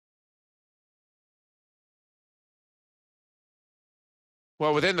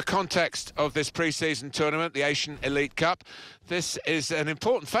Well, within the context of this pre-season tournament, the Asian Elite Cup, this is an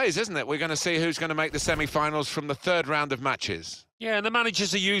important phase, isn't it? We're going to see who's going to make the semi-finals from the third round of matches. Yeah, and the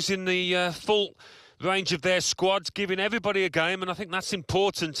managers are using the full range of their squads, giving everybody a game, and I think that's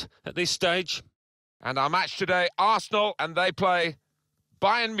important at this stage. And our match today, Arsenal, and they play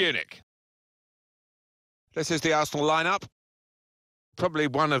Bayern Munich. This is the Arsenal lineup. Probably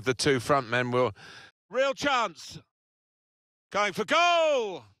one of the two front men will... Real chance! Going for goal!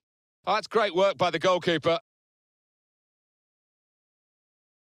 Oh, that's great work by the goalkeeper.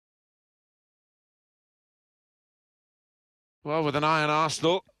 Well, with an eye on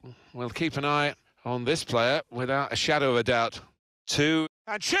Arsenal, we'll keep an eye on this player without a shadow of a doubt. And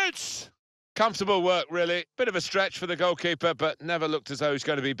shoots! Comfortable work, really. Bit of a stretch for the goalkeeper, but never looked as though he's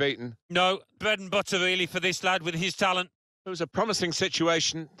going to be beaten. No, bread and butter really for this lad with his talent. It was a promising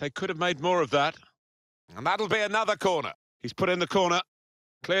situation. They could have made more of that. And that'll be another corner. He's put in the corner,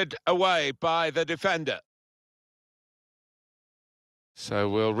 cleared away by the defender. So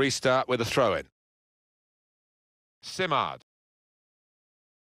we'll restart with a throw-in. Simard.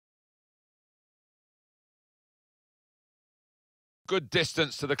 Good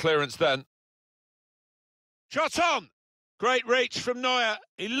distance to the clearance then. Shot on! Great reach from Neuer.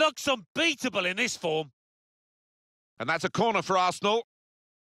 He looks unbeatable in this form. And that's a corner for Arsenal.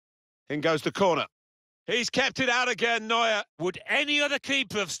 In goes the corner. He's kept it out again, Neuer. Would any other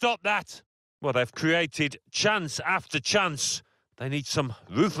keeper have stopped that? Well, they've created chance after chance. They need some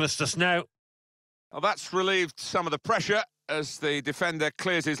ruthlessness now. Well, that's relieved some of the pressure as the defender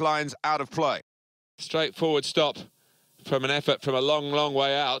clears his lines out of play. Straightforward stop from an effort from a long, long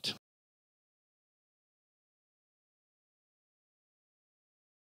way out.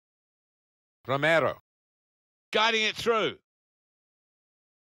 Romero. Guiding it through.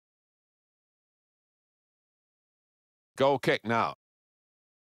 Goal kick now.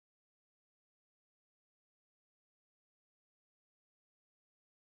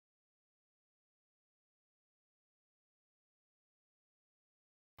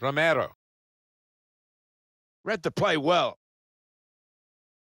 Romero. Read the play well.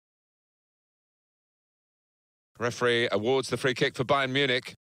 Referee awards the free kick for Bayern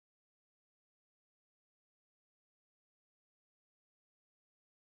Munich.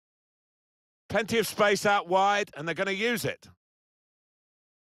 Plenty of space out wide, and they're going to use it.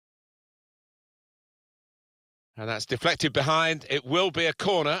 And that's deflected behind. It will be a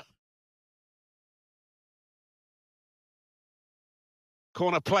corner.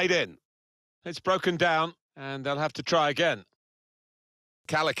 Corner played in. It's broken down, and they'll have to try again.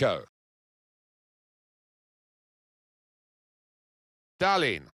 Calico.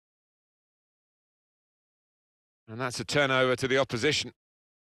 Darlene. And that's a turnover to the opposition.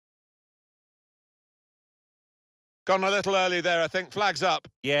 Gone a little early there, I think. Flags up.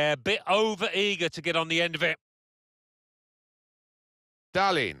 Yeah, a bit over-eager to get on the end of it.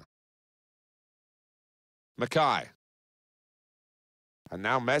 Darlene. Mackay. And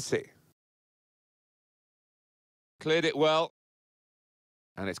now Messi. Cleared it well.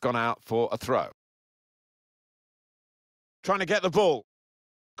 And it's gone out for a throw. Trying to get the ball.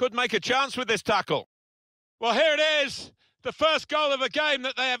 Could make a chance with this tackle. Well, here it is. The first goal of a game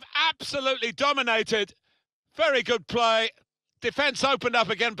that they have absolutely dominated. Very good play. Defence opened up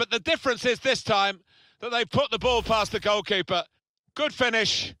again, but the difference is this time that they put the ball past the goalkeeper. Good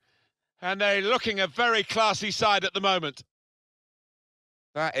finish, and they're looking a very classy side at the moment.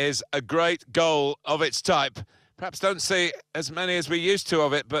 That is a great goal of its type. Perhaps don't see as many as we used to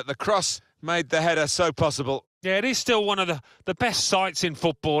of it, but the cross made the header so possible. Yeah, it is still one of the best sights in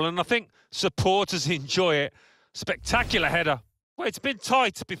football, and I think supporters enjoy it. Spectacular header. Well, it's been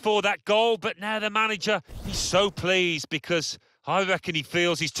tight before that goal, but now the manager, he's so pleased because I reckon he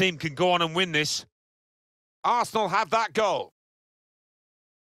feels his team can go on and win this. Arsenal have that goal.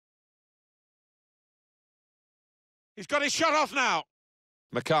 He's got his shot off now.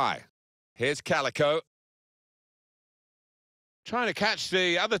 Mackay. Here's Calico. Trying to catch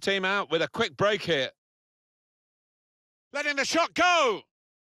the other team out with a quick break here. Letting the shot go.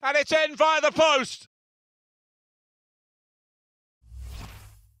 And it's in via the post.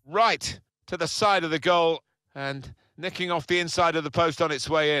 Right to the side of the goal and nicking off the inside of the post on its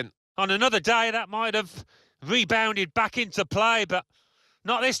way in. On another day, that might have rebounded back into play, but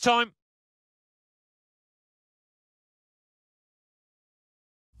not this time.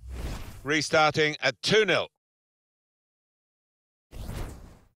 Restarting at 2-0.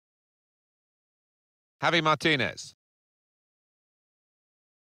 Javi Martinez.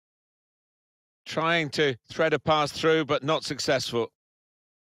 Trying to thread a pass through, but not successful.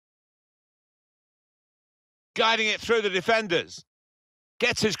 Guiding it through the defenders.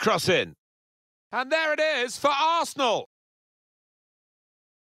 Gets his cross in. And there it is for Arsenal.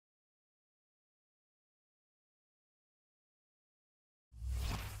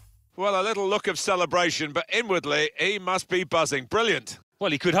 Well, a little look of celebration, but inwardly, he must be buzzing. Brilliant.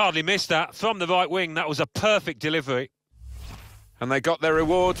 Well, he could hardly miss that. From the right wing, that was a perfect delivery. And they got their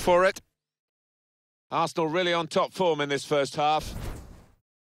reward for it. Arsenal really on top form in this first half.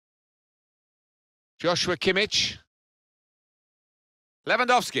 Joshua Kimmich.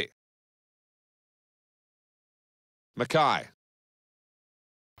 Lewandowski. Mackay.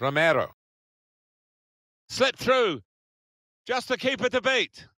 Romero. Slipped through. Just the keeper to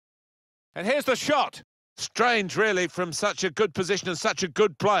beat. And here's the shot. Strange, really, from such a good position and such a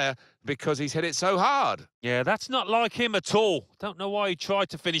good player, because he's hit it so hard. Yeah, that's not like him at all. Don't know why he tried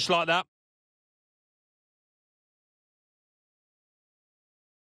to finish like that.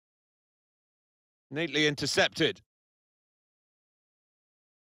 Neatly intercepted.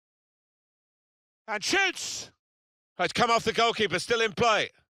 And shoots! It's come off the goalkeeper, still in play.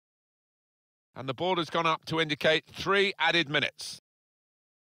 And the ball has gone up to indicate 3 added minutes.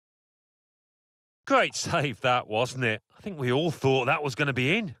 Great save that, wasn't it? I think we all thought that was going to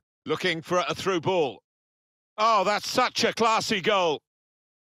be in. Looking for a through ball. Oh, that's such a classy goal.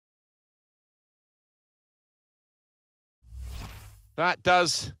 That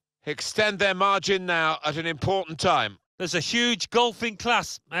does extend their margin now at an important time. There's a huge golfing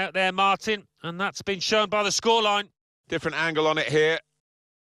class out there, Martin, and that's been shown by the scoreline. Different angle on it here.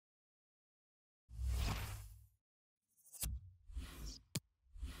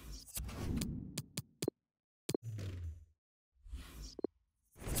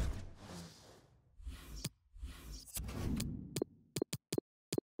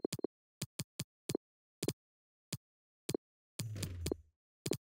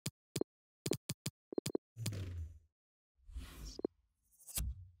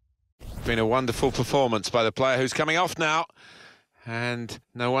 Been a wonderful performance by the player who's coming off now, and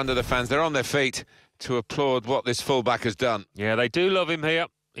no wonder the fans, they're on their feet to applaud what this fullback has done. Yeah, they do love him here.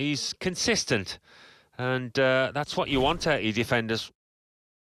 He's consistent, and that's what you want out of your defenders.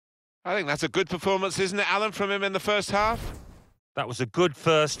 I think that's a good performance, isn't it, Alan, from him in the first half? That was a good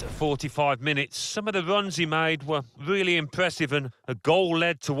first 45 minutes. Some of the runs he made were really impressive, and a goal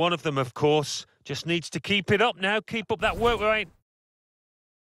led to one of them, of course. Just needs to keep it up now, keep up that work rate.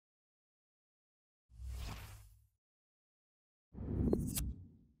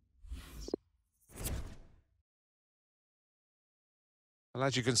 Well,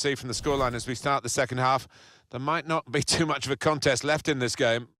 as you can see from the scoreline as we start the second half, there might not be too much of a contest left in this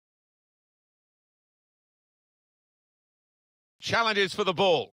game. Challenges for the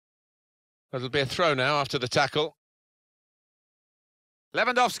ball. It'll be a throw now after the tackle.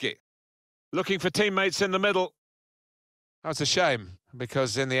 Lewandowski looking for teammates in the middle. That's a shame,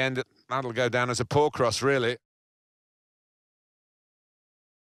 because in the end, that'll go down as a poor cross, really.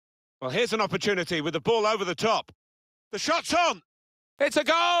 Well, here's an opportunity with the ball over the top. The shot's on! It's a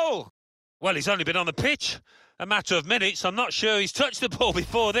goal! Well, he's only been on the pitch a matter of minutes. I'm not sure he's touched the ball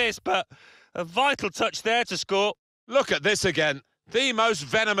before this, but a vital touch there to score. Look at this again. The most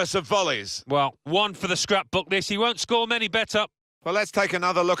venomous of volleys. Well, one for the scrapbook this. He won't score many better. Well, let's take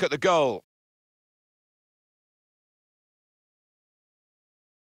another look at the goal.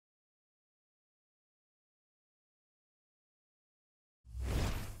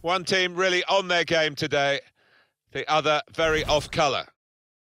 One team really on their game today. The other very off colour.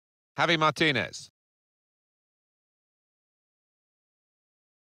 Javi Martinez.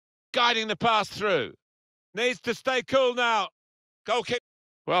 Guiding the pass through. Needs to stay cool now. Goal kick.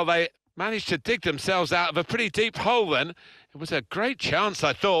 Well, they managed to dig themselves out of a pretty deep hole then. It was a great chance,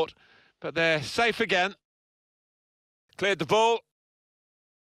 I thought, but they're safe again. Cleared the ball.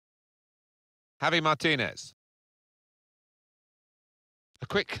 Javi Martinez. A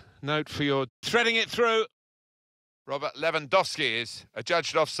quick note for your threading it through. Robert Lewandowski is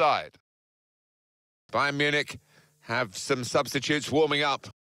adjudged offside. Bayern Munich have some substitutes warming up.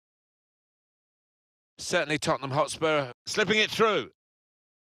 Certainly Tottenham Hotspur slipping it through.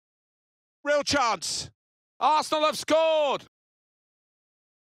 Real chance. Arsenal have scored.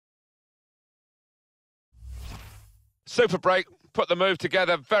 Super break put the move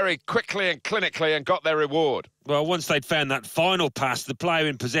together very quickly and clinically and got their reward. Well, once they'd found that final pass, the player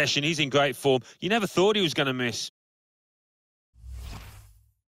in possession, he's in great form. You never thought he was going to miss.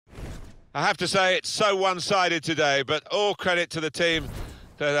 I have to say it's so one-sided today, but all credit to the team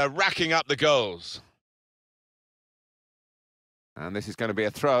that are racking up the goals. And this is going to be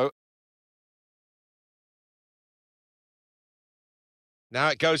a throw. Now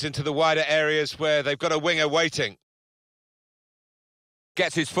it goes into the wider areas where they've got a winger waiting.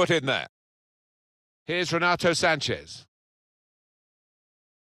 Gets his foot in there. Here's Renato Sanchez.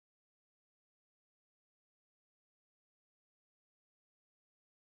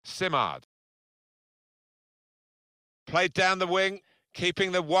 Simard. Played down the wing,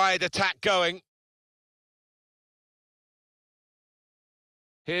 keeping the wide attack going.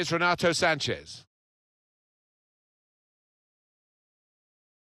 Here's Renato Sanchez.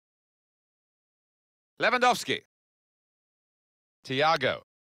 Lewandowski. Thiago.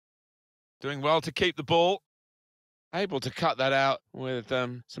 Doing well to keep the ball. Able to cut that out with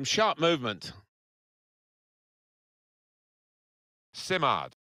some sharp movement.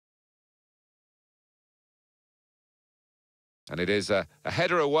 Simard. And it is a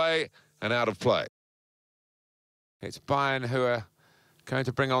header away and out of play. It's Bayern who are going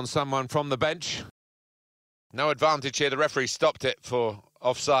to bring on someone from the bench. No advantage here. The referee stopped it for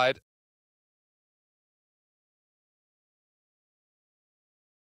offside.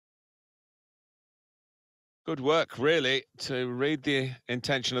 Good work, really, to read the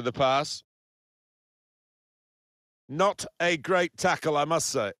intention of the pass. Not a great tackle, I must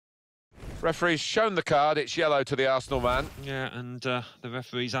say. Referee's shown the card. It's yellow to the Arsenal man. Yeah, and the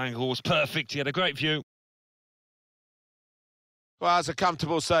referee's angle was perfect. He had a great view. Well, it's a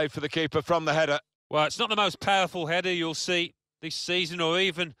comfortable save for the keeper from the header. Well, it's not the most powerful header you'll see this season or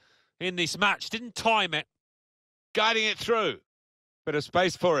even in this match. Didn't time it. Guiding it through. Bit of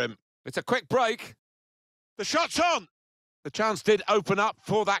space for him. It's a quick break. The shot's on! The chance did open up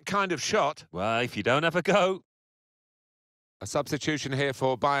for that kind of shot. Well, if you don't have a go. A substitution here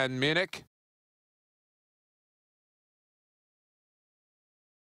for Bayern Munich.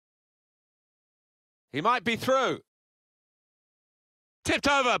 He might be through. Tipped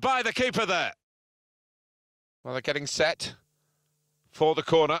over by the keeper there. Well, they're getting set for the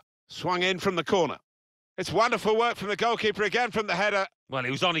corner. Swung in from the corner. It's wonderful work from the goalkeeper again from the header. Well,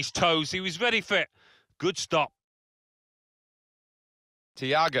 he was on his toes. He was ready for it. Good stop.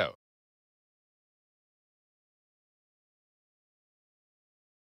 Thiago.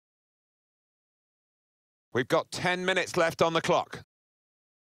 We've got 10 minutes left on the clock.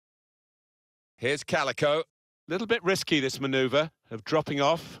 Here's Calico. A little bit risky, this manoeuvre of dropping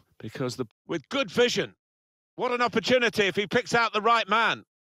off, because with good vision. What an opportunity if he picks out the right man.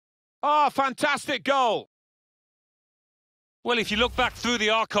 Oh, fantastic goal. Well, if you look back through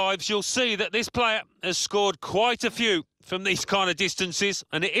the archives, you'll see that this player has scored quite a few from these kind of distances,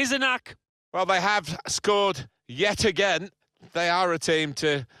 and it is a knack. Well, they have scored yet again. They are a team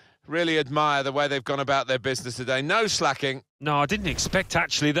to really admire the way they've gone about their business today. No slacking. No, I didn't expect,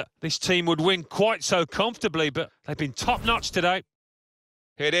 actually, that this team would win quite so comfortably, but they've been top-notch today.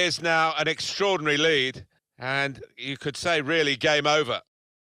 It is now an extraordinary lead, and you could say really game over.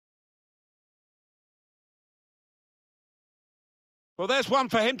 Well, there's one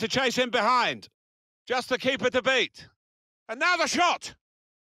for him to chase in behind. Just the keeper to beat. And now the shot!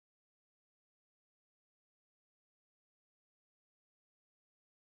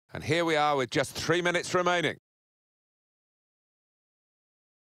 And here we are with just 3 minutes remaining.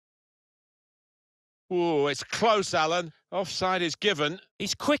 Oh, it's close, Alan. Offside is given.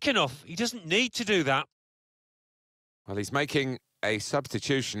 He's quick enough. He doesn't need to do that. Well, he's making a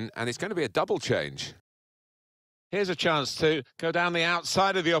substitution, and it's going to be a double change. Here's a chance to go down the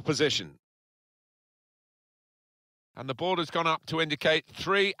outside of the opposition. And the ball has gone up to indicate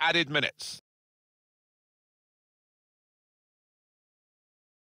 3 added minutes.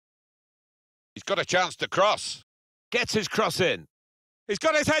 He's got a chance to cross. Gets his cross in. He's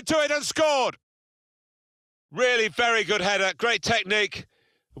got his head to it and scored. Really very good header. Great technique.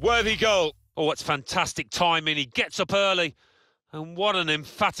 Worthy goal. Oh, it's fantastic timing. He gets up early. And what an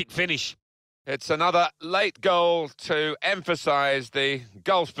emphatic finish. It's another late goal to emphasise the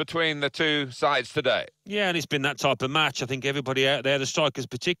gulf between the two sides today. Yeah, and it's been that type of match. I think everybody out there, the strikers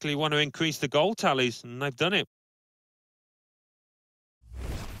particularly, want to increase the goal tallies, and they've done it.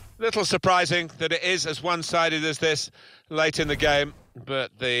 Little surprising that it is as one-sided as this late in the game,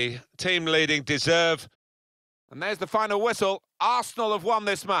 but the team leading deserve. And there's the final whistle. Arsenal have won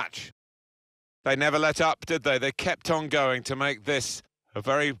this match. They never let up, did they? They kept on going to make this a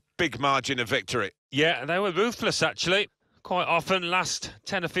very big margin of victory. Yeah, they were ruthless, actually. Quite often, last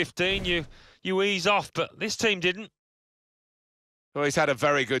 10 or 15, you ease off, but this team didn't. Well, he's had a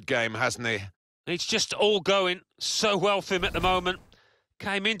very good game, hasn't he? It's just all going so well for him at the moment.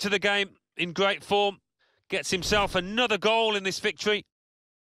 Came into the game in great form, gets himself another goal in this victory.